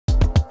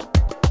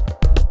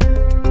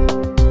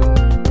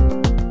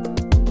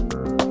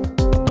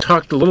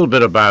talked a little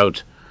bit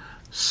about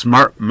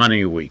Smart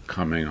Money Week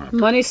coming up.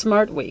 Money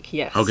Smart Week,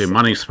 yes. Okay,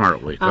 Money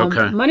Smart Week.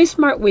 Okay. Money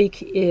Smart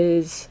Week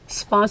is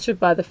sponsored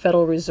by the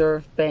Federal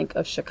Reserve Bank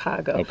of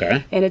Chicago.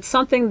 Okay. And it's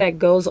something that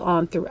goes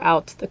on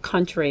throughout the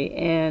country.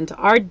 And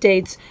our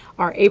dates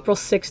are April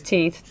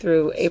 16th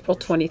through April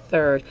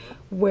 23rd,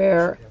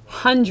 where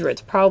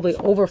hundreds, probably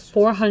over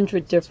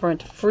 400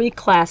 different free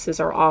classes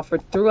are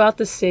offered throughout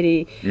the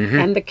city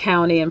and the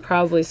county, and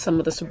probably some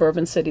of the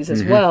suburban cities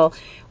as well,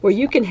 where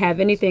you can have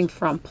anything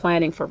from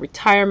planning for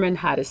retirement,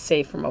 how to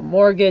save from a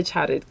mortgage,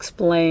 how to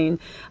explain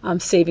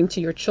saving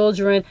to your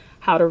children,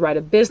 how to write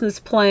a business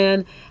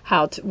plan,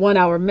 how to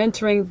 1-hour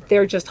mentoring.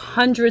 There are just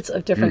hundreds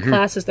of different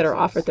classes that are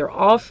offered. They're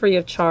all free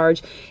of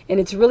charge.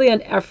 And it's really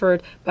an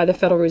effort by the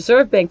Federal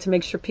Reserve Bank to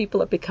make sure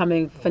people are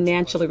becoming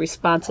financially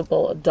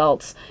responsible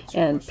adults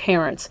and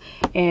parents.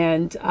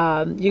 And you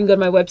can go to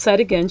my website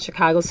again,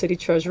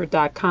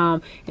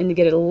 chicagocitytreasurer.com, and you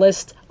get a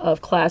list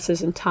of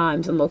classes and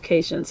times and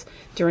locations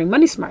during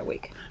Money Smart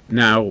Week.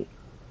 Now,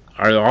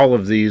 are all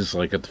of these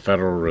like at the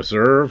Federal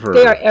Reserve? Or?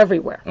 They are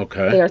everywhere.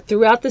 Okay. They are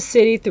throughout the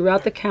city,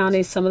 throughout the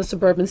county, some of the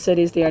suburban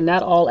cities. They are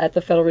not all at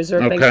the Federal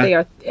Reserve Bank. They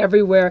are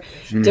everywhere,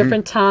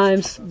 different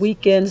times,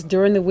 weekends,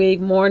 during the week,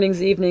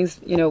 mornings, evenings,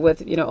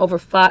 with,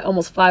 over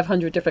almost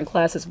 500 different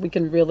classes. We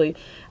can really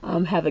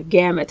have a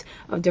gamut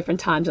of different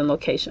times and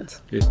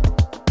locations. Yeah.